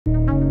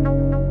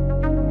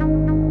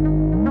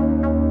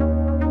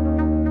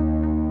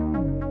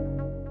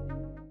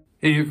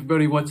Hey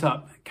everybody, what's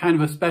up? Kind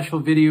of a special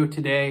video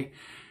today.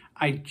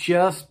 I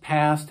just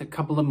passed a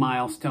couple of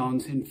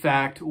milestones. In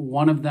fact,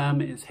 one of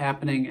them is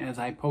happening as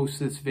I post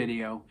this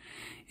video.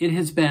 It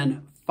has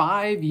been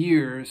 5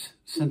 years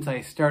since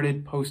I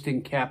started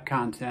posting cap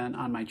content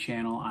on my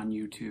channel on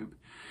YouTube.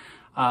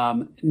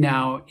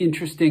 Now,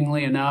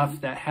 interestingly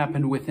enough, that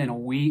happened within a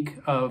week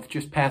of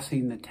just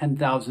passing the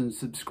 10,000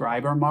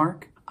 subscriber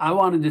mark. I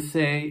wanted to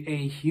say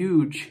a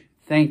huge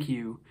thank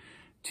you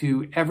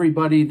to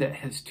everybody that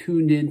has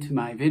tuned into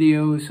my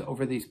videos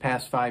over these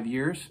past 5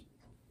 years,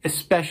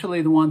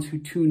 especially the ones who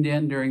tuned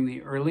in during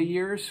the early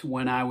years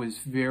when I was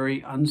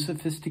very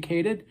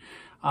unsophisticated.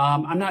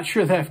 I'm not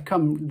sure that I've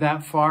come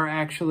that far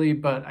actually,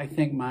 but I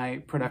think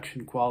my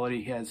production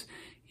quality has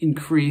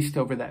increased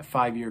over that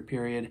 5-year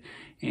period,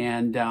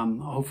 and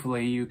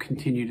hopefully you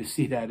continue to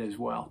see that as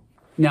well.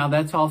 Now,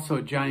 that's also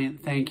a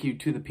giant thank you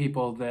to the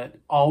people that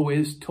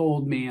always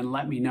told me and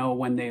let me know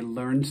when they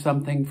learned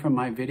something from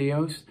my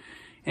videos.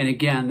 And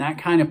again, that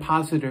kind of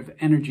positive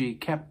energy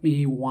kept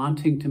me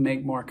wanting to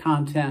make more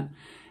content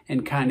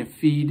and kind of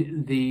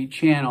feed the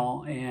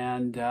channel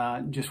and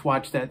just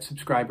watch that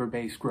subscriber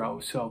base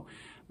grow. So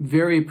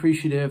very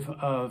appreciative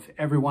of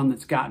everyone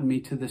that's gotten me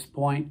to this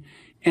point.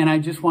 And I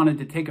just wanted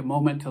to take a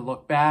moment to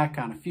look back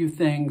on a few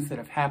things that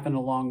have happened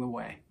along the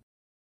way.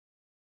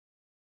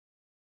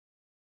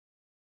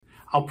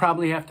 I'll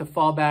probably have to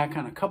fall back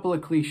on a couple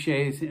of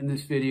cliches in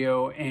this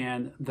video,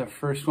 and the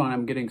first one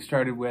I'm getting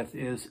started with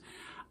is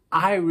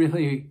I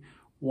really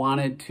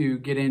wanted to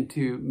get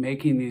into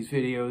making these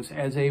videos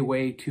as a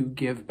way to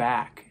give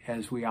back,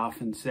 as we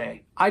often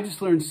say. I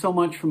just learned so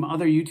much from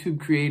other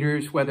YouTube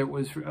creators, whether it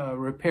was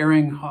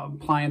repairing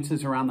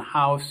appliances around the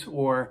house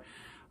or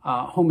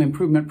home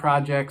improvement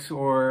projects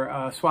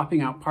or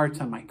swapping out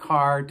parts on my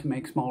car to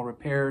make small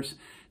repairs.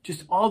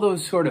 Just all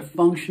those sort of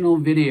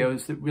functional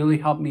videos that really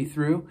helped me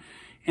through.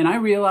 And I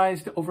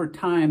realized over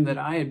time that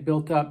I had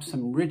built up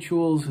some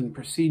rituals and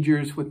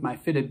procedures with my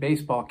fitted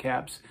baseball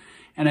caps.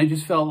 And I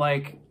just felt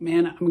like,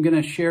 man, I'm going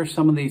to share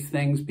some of these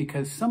things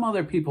because some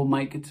other people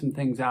might get some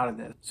things out of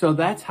this. So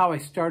that's how I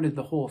started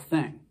the whole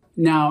thing.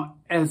 Now,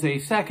 as a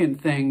second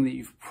thing that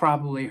you've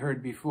probably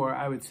heard before,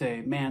 I would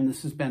say, man,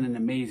 this has been an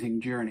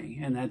amazing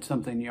journey. And that's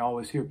something you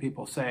always hear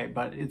people say,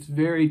 but it's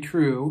very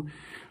true.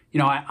 You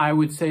know, I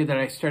would say that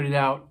I started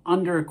out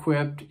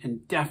under-equipped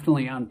and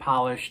definitely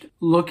unpolished.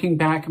 Looking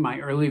back at my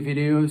early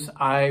videos,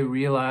 I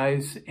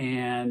realize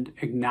and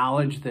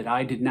acknowledge that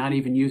I did not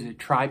even use a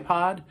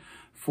tripod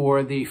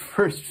for the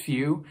first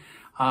few.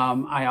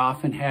 I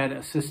often had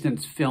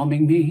assistants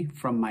filming me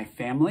from my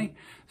family,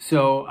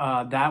 so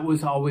that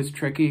was always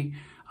tricky.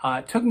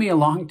 It took me a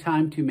long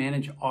time to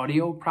manage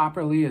audio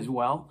properly as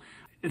well.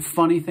 The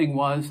funny thing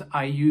was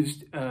I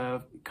used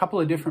a couple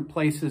of different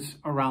places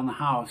around the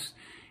house,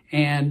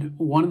 and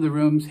one of the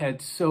rooms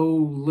had so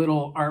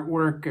little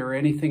artwork or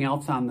anything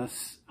else on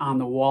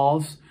the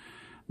walls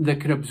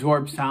that could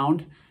absorb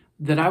sound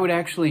that I would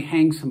actually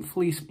hang some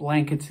fleece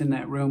blankets in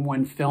that room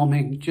when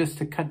filming just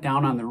to cut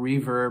down on the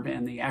reverb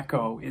and the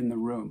echo in the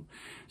room.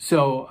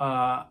 So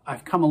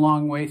I've come a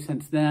long way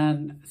since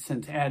then,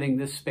 since adding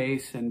this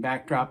space and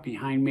backdrop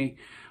behind me,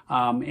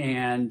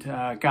 and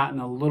gotten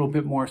a little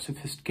bit more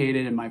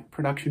sophisticated, and my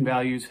production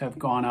values have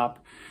gone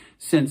up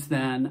since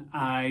then.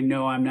 I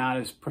know I'm not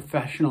as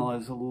professional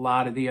as a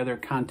lot of the other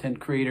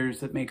content creators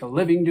that make a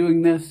living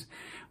doing this,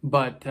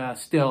 but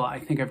still, I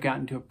think I've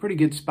gotten to a pretty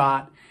good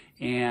spot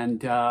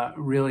and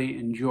really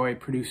enjoy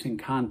producing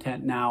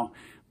content now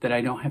that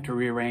I don't have to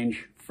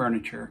rearrange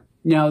furniture.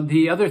 Now,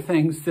 the other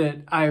things that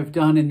I've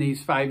done in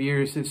these 5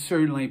 years is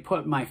certainly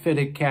put my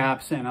fitted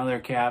caps and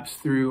other caps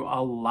through a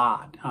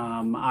lot.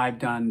 I've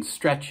done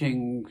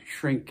stretching,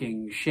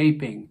 shrinking,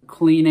 shaping,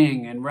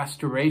 cleaning and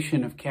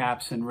restoration of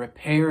caps and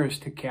repairs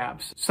to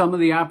caps. Some of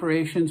the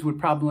operations would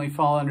probably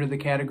fall under the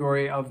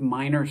category of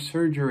minor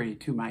surgery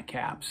to my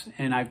caps,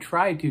 and I've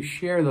tried to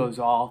share those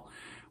all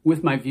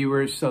with my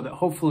viewers so that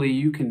hopefully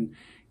you can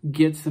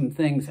get some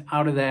things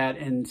out of that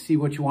and see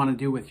what you want to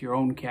do with your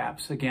own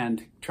caps. Again,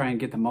 to try and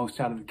get the most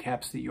out of the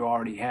caps that you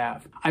already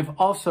have. I've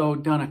also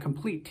done a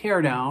complete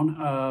teardown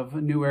of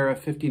New Era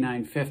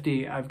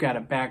 5950. I've got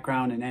a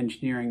background in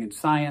engineering and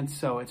science,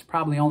 so it's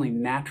probably only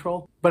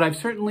natural. But I've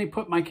certainly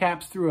put my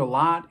caps through a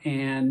lot,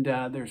 and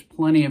there's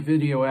plenty of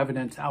video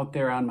evidence out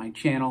there on my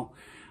channel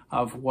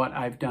of what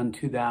I've done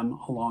to them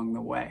along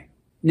the way.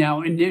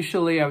 Now,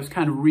 initially, I was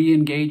kind of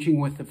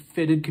re-engaging with the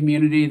fitted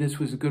community. This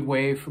was a good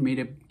way for me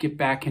to get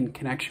back in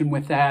connection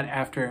with that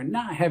after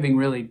not having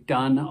really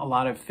done a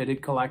lot of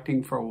fitted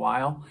collecting for a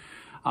while.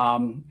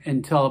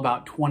 Until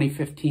about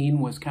 2015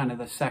 was kind of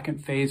the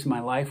second phase of my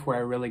life where I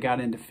really got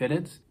into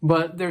fitteds.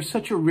 But there's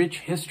such a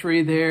rich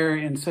history there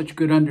and such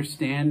good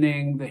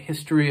understanding, the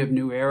history of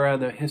New Era,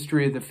 the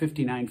history of the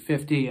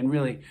 5950, and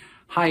really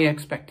high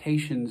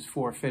expectations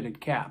for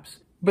fitted caps.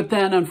 But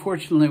then,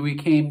 unfortunately, we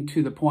came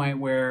to the point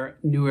where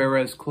New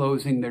Era is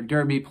closing their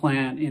Derby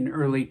plant in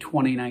early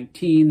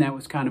 2019. That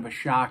was kind of a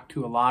shock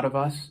to a lot of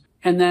us.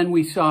 And then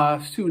we saw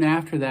soon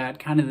after that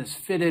kind of this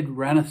fitted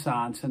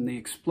renaissance and the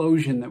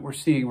explosion that we're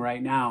seeing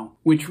right now,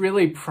 which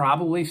really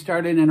probably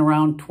started in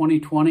around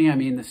 2020. I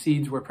mean, the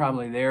seeds were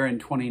probably there in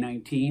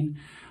 2019,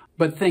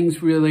 but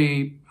things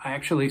really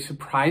actually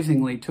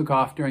surprisingly took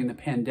off during the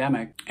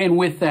pandemic. And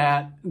with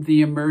that,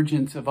 the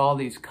emergence of all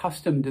these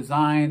custom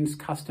designs,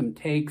 custom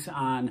takes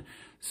on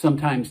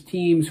sometimes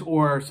teams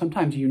or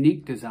sometimes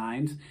unique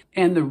designs,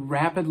 and the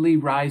rapidly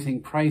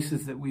rising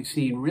prices that we've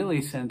seen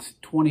really since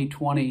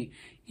 2020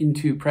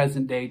 into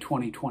present day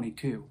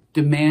 2022.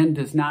 Demand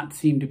does not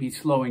seem to be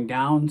slowing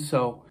down,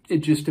 so it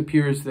just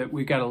appears that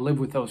we've got to live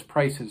with those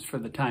prices for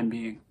the time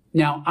being.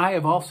 Now, I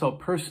have also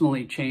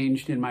personally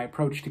changed in my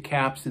approach to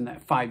caps in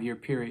that 5-year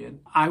period.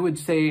 I would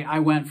say I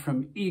went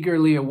from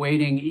eagerly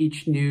awaiting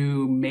each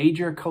new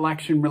major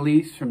collection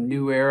release from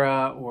New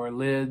Era or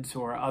Lids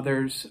or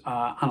others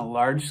on a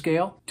large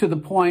scale, to the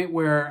point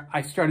where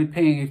I started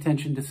paying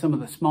attention to some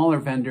of the smaller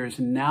vendors,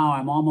 and now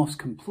I'm almost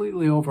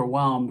completely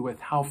overwhelmed with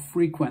how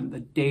frequent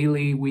the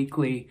daily,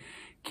 weekly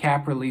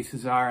cap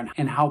releases are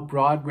and how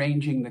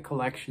broad-ranging the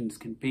collections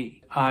can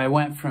be. I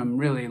went from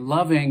really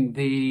loving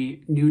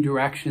the new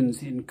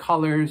directions in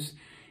colors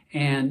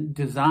and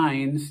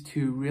designs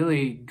to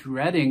really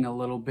dreading a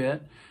little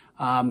bit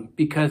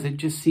because it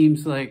just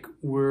seems like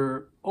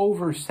we're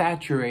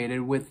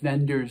oversaturated with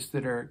vendors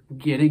that are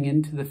getting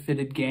into the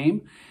fitted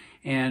game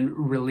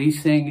and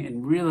releasing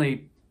and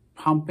really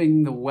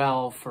pumping the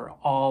well for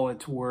all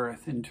it's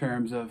worth in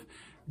terms of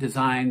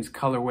designs,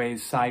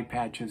 colorways, side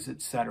patches,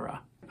 etc.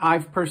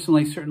 I've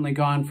personally certainly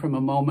gone from a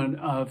moment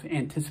of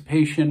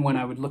anticipation when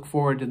I would look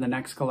forward to the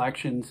next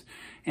collections,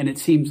 and it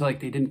seems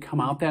like they didn't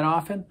come out that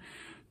often,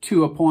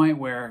 to a point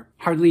where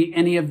hardly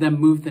any of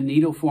them move the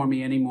needle for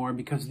me anymore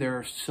because there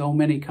are so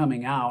many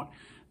coming out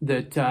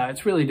that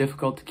it's really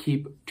difficult to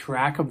keep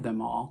track of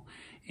them all.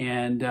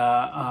 And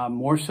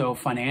more so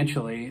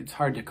financially, it's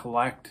hard to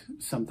collect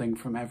something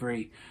from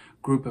every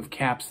group of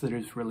caps that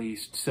is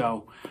released.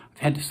 So I've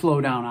had to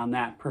slow down on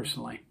that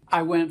personally.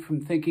 I went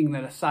from thinking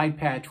that a side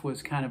patch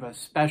was kind of a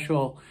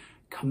special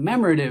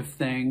commemorative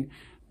thing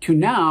to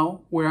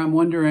now where I'm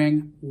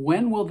wondering,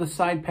 when will the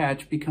side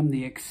patch become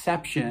the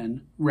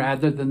exception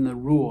rather than the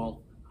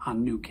rule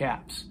on new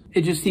caps?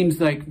 It just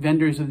seems like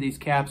vendors of these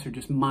caps are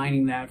just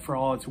mining that for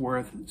all it's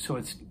worth, so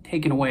it's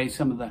taken away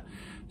some of the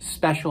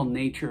special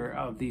nature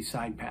of these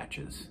side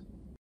patches.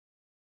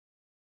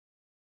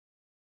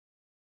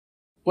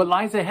 What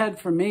lies ahead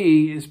for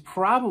me is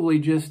probably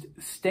just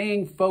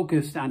staying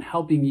focused on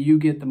helping you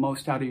get the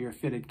most out of your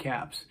fitted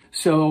caps.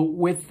 So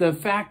with the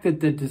fact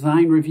that the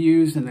design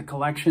reviews and the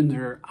collections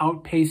are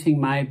outpacing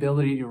my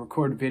ability to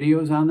record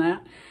videos on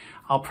that,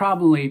 I'll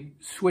probably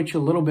switch a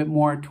little bit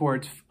more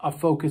towards a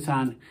focus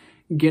on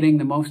getting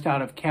the most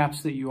out of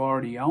caps that you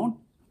already own.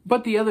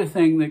 But the other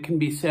thing that can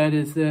be said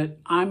is that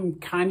I'm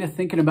kind of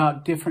thinking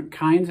about different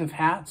kinds of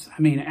hats. I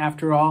mean,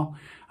 after all,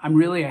 I'm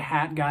really a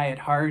hat guy at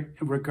heart,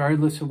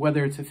 regardless of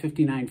whether it's a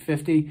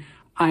 5950.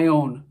 I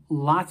own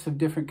lots of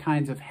different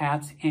kinds of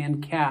hats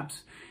and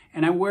caps,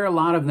 and I wear a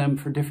lot of them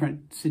for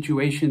different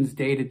situations,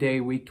 day to day,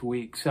 week to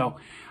week. So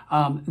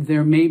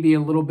there may be a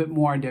little bit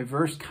more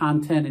diverse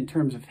content in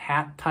terms of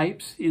hat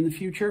types in the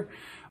future.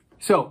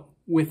 So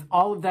with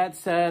all of that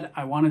said,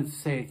 I wanted to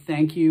say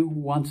thank you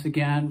once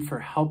again for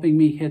helping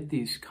me hit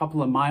these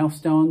couple of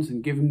milestones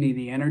and giving me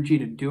the energy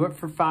to do it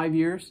for 5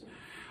 years.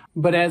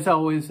 But as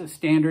always, a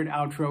standard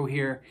outro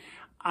here.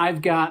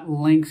 I've got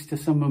links to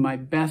some of my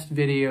best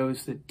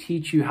videos that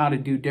teach you how to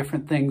do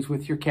different things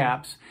with your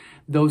caps.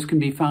 Those can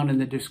be found in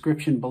the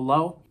description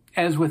below.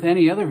 As with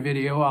any other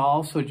video, I'll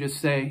also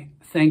just say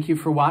thank you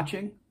for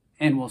watching,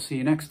 and we'll see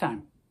you next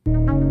time.